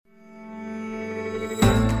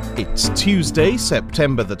It's Tuesday,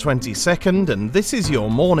 September the 22nd, and this is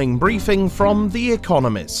your morning briefing from The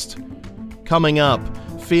Economist. Coming up,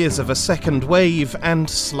 fears of a second wave and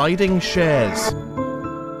sliding shares.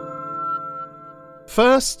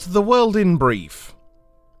 First, the world in brief.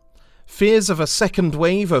 Fears of a second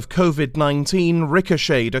wave of COVID-19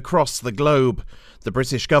 ricocheted across the globe. The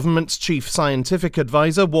British government's chief scientific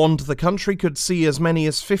advisor warned the country could see as many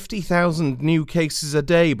as 50,000 new cases a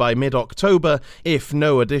day by mid-October if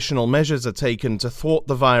no additional measures are taken to thwart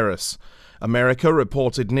the virus. America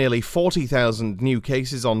reported nearly 40,000 new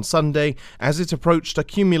cases on Sunday as it approached a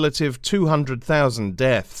cumulative 200,000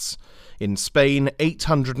 deaths. In Spain,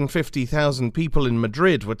 850,000 people in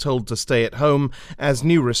Madrid were told to stay at home as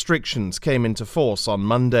new restrictions came into force on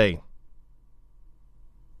Monday.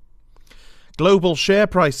 Global share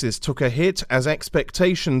prices took a hit as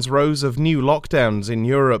expectations rose of new lockdowns in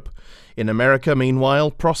Europe. In America,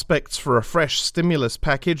 meanwhile, prospects for a fresh stimulus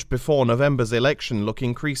package before November's election look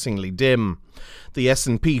increasingly dim. The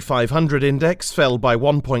S&P 500 index fell by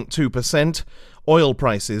 1.2%. Oil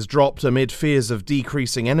prices dropped amid fears of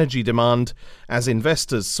decreasing energy demand. As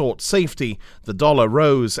investors sought safety, the dollar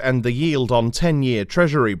rose and the yield on 10-year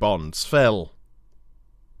Treasury bonds fell.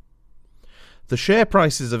 The share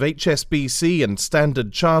prices of HSBC and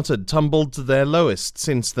Standard Chartered tumbled to their lowest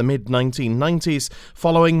since the mid-1990s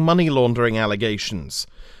following money laundering allegations.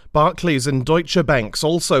 Barclays and Deutsche Bank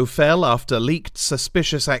also fell after leaked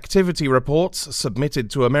suspicious activity reports submitted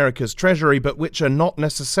to America's Treasury but which are not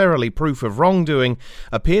necessarily proof of wrongdoing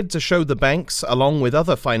appeared to show the banks, along with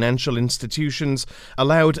other financial institutions,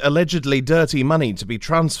 allowed allegedly dirty money to be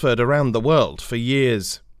transferred around the world for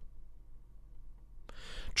years.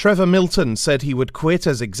 Trevor Milton said he would quit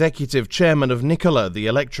as executive chairman of Nikola, the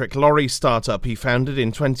electric lorry startup he founded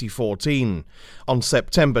in 2014. On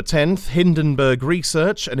September 10th, Hindenburg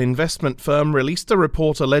Research, an investment firm, released a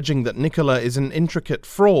report alleging that Nikola is an intricate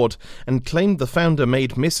fraud and claimed the founder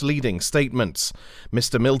made misleading statements.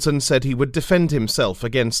 Mr. Milton said he would defend himself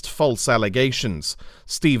against false allegations.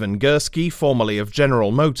 Stephen Gursky, formerly of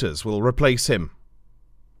General Motors, will replace him.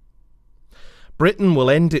 Britain will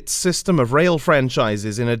end its system of rail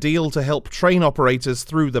franchises in a deal to help train operators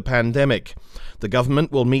through the pandemic. The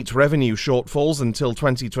government will meet revenue shortfalls until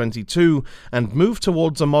 2022 and move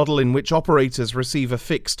towards a model in which operators receive a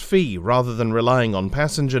fixed fee rather than relying on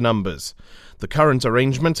passenger numbers. The current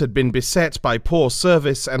arrangement had been beset by poor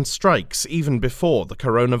service and strikes even before the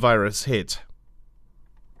coronavirus hit.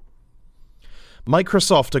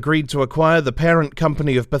 Microsoft agreed to acquire the parent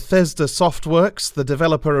company of Bethesda Softworks, the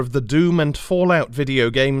developer of the Doom and Fallout video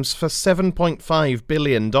games, for $7.5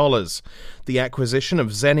 billion. The acquisition of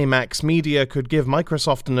ZeniMax Media could give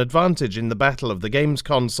Microsoft an advantage in the battle of the games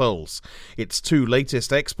consoles. Its two latest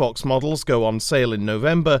Xbox models go on sale in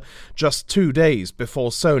November, just 2 days before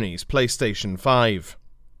Sony's PlayStation 5.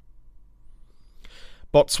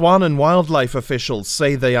 Botswanan wildlife officials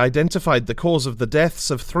say they identified the cause of the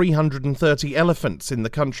deaths of 330 elephants in the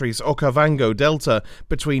country's Okavango Delta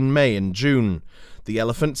between May and June. The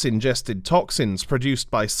elephants ingested toxins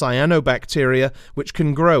produced by cyanobacteria, which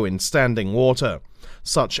can grow in standing water.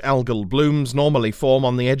 Such algal blooms normally form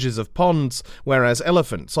on the edges of ponds, whereas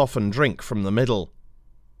elephants often drink from the middle.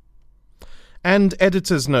 And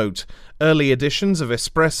editor's note, early editions of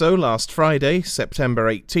Espresso last Friday, September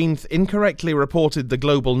 18th, incorrectly reported the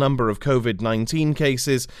global number of COVID-19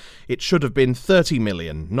 cases. It should have been 30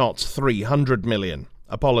 million, not 300 million.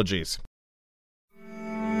 Apologies.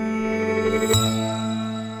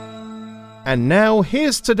 And now,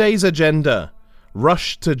 here's today's agenda.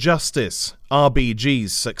 Rush to Justice,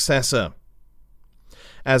 RBG's successor.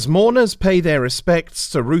 As mourners pay their respects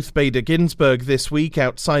to Ruth Bader Ginsburg this week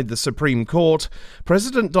outside the Supreme Court,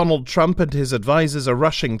 President Donald Trump and his advisors are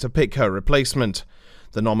rushing to pick her replacement.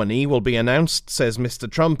 The nominee will be announced, says Mr.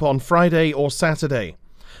 Trump, on Friday or Saturday.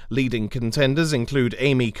 Leading contenders include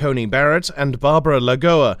Amy Coney Barrett and Barbara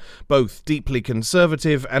Lagoa, both deeply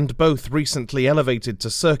conservative and both recently elevated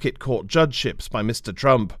to circuit court judgeships by Mr.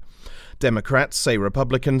 Trump. Democrats say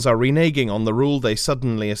Republicans are reneging on the rule they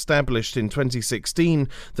suddenly established in 2016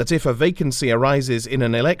 that if a vacancy arises in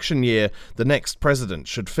an election year, the next president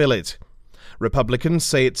should fill it. Republicans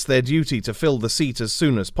say it's their duty to fill the seat as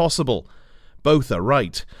soon as possible. Both are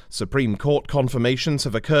right. Supreme Court confirmations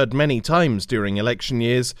have occurred many times during election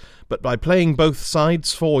years, but by playing both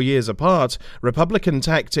sides 4 years apart, Republican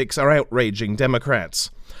tactics are outraging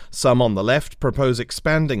Democrats. Some on the left propose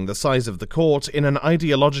expanding the size of the court in an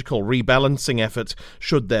ideological rebalancing effort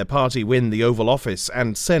should their party win the Oval Office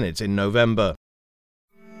and Senate in November.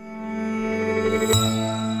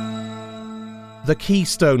 The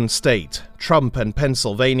Keystone State, Trump and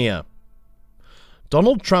Pennsylvania.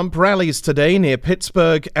 Donald Trump rallies today near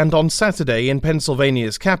Pittsburgh and on Saturday in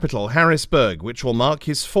Pennsylvania's capital, Harrisburg, which will mark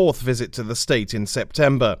his fourth visit to the state in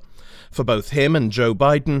September. For both him and Joe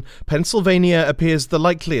Biden, Pennsylvania appears the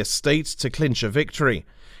likeliest state to clinch a victory.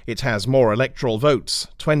 It has more electoral votes,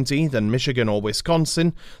 20, than Michigan or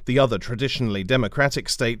Wisconsin, the other traditionally Democratic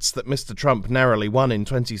states that Mr. Trump narrowly won in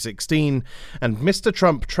 2016, and Mr.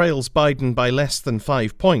 Trump trails Biden by less than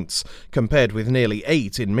 5 points, compared with nearly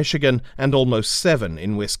 8 in Michigan and almost 7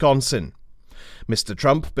 in Wisconsin. Mr.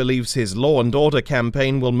 Trump believes his law and order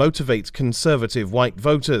campaign will motivate conservative white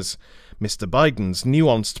voters. Mr. Biden's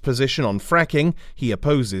nuanced position on fracking, he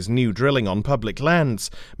opposes new drilling on public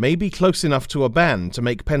lands, may be close enough to a ban to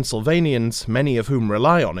make Pennsylvanians, many of whom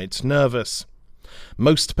rely on it, nervous.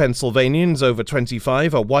 Most Pennsylvanians over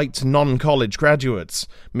 25 are white non-college graduates,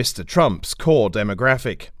 Mr. Trump's core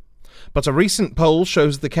demographic. But a recent poll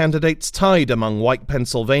shows the candidates tied among white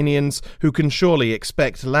Pennsylvanians, who can surely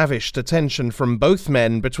expect lavished attention from both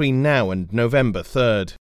men between now and November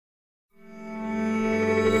 3rd.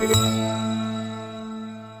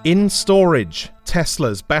 In storage,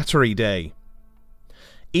 Tesla's Battery Day.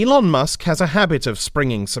 Elon Musk has a habit of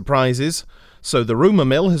springing surprises, so the rumour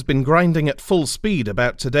mill has been grinding at full speed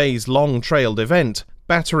about today's long-trailed event,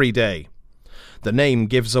 Battery Day. The name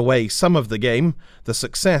gives away some of the game. The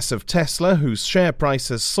success of Tesla, whose share price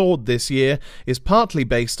has soared this year, is partly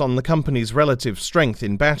based on the company's relative strength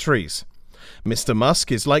in batteries. Mr.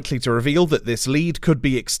 Musk is likely to reveal that this lead could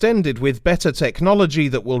be extended with better technology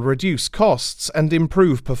that will reduce costs and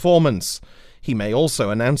improve performance. He may also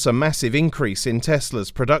announce a massive increase in Tesla's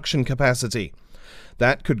production capacity.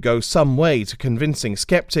 That could go some way to convincing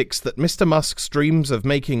skeptics that Mr. Musk's dreams of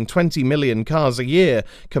making 20 million cars a year,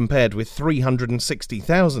 compared with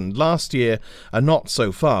 360,000 last year, are not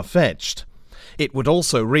so far-fetched. It would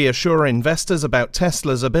also reassure investors about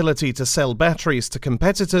Tesla's ability to sell batteries to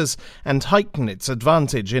competitors and heighten its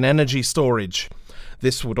advantage in energy storage.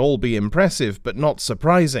 This would all be impressive but not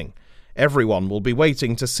surprising. Everyone will be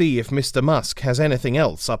waiting to see if Mr. Musk has anything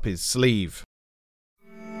else up his sleeve.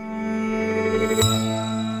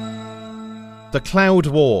 The Cloud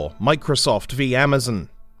War, Microsoft v. Amazon.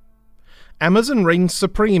 Amazon reigns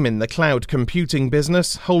supreme in the cloud computing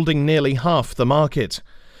business, holding nearly half the market.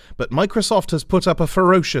 But Microsoft has put up a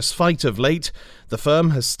ferocious fight of late. The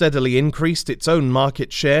firm has steadily increased its own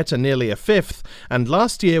market share to nearly a fifth, and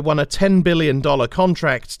last year won a $10 billion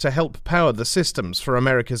contract to help power the systems for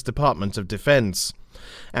America's Department of Defense.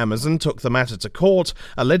 Amazon took the matter to court,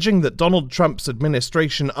 alleging that Donald Trump's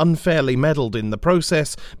administration unfairly meddled in the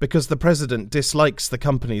process because the president dislikes the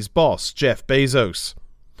company's boss, Jeff Bezos.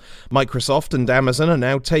 Microsoft and Amazon are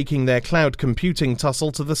now taking their cloud computing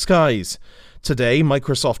tussle to the skies. Today,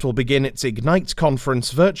 Microsoft will begin its Ignite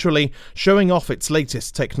conference virtually, showing off its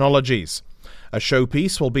latest technologies. A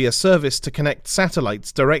showpiece will be a service to connect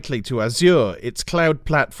satellites directly to Azure, its cloud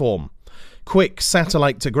platform. Quick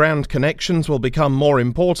satellite-to-ground connections will become more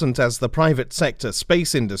important as the private sector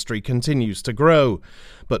space industry continues to grow.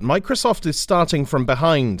 But Microsoft is starting from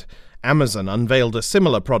behind. Amazon unveiled a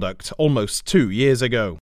similar product almost 2 years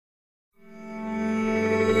ago.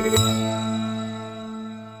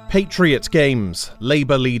 Patriot Games,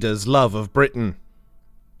 Labour leader's love of Britain.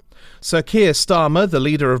 Sir Keir Starmer, the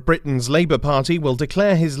leader of Britain's Labour Party, will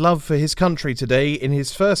declare his love for his country today in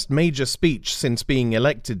his first major speech since being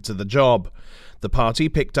elected to the job. The party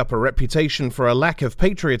picked up a reputation for a lack of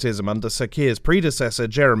patriotism under Sir Keir's predecessor,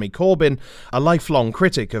 Jeremy Corbyn, a lifelong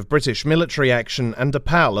critic of British military action and a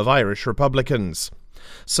pal of Irish Republicans.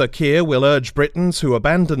 Sir Keir will urge Britons who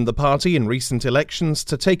abandoned the party in recent elections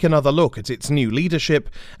to take another look at its new leadership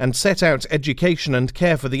and set out education and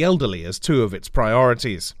care for the elderly as two of its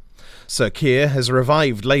priorities. Sir Keir has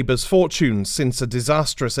revived Labour's fortunes since a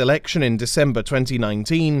disastrous election in December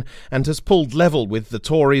 2019 and has pulled level with the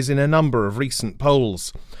Tories in a number of recent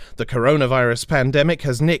polls. The coronavirus pandemic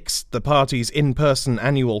has nixed the party's in-person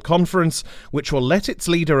annual conference, which will let its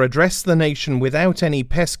leader address the nation without any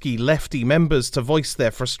pesky lefty members to voice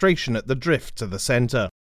their frustration at the drift to the centre.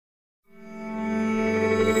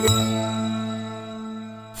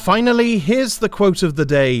 Finally, here's the quote of the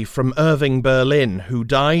day from Irving Berlin, who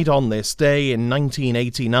died on this day in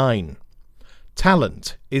 1989.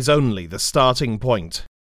 "Talent is only the starting point."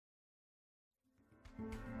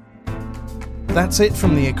 That's it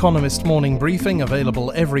from the Economist Morning Briefing,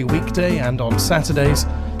 available every weekday and on Saturdays.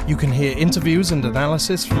 You can hear interviews and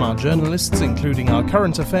analysis from our journalists, including our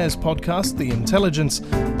current affairs podcast, The Intelligence,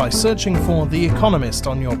 by searching for The Economist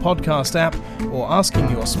on your podcast app or asking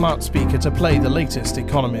your smart speaker to play the latest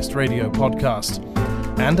Economist radio podcast.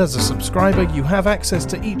 And as a subscriber, you have access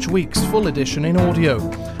to each week's full edition in audio.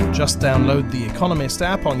 Just download the Economist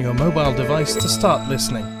app on your mobile device to start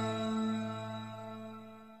listening.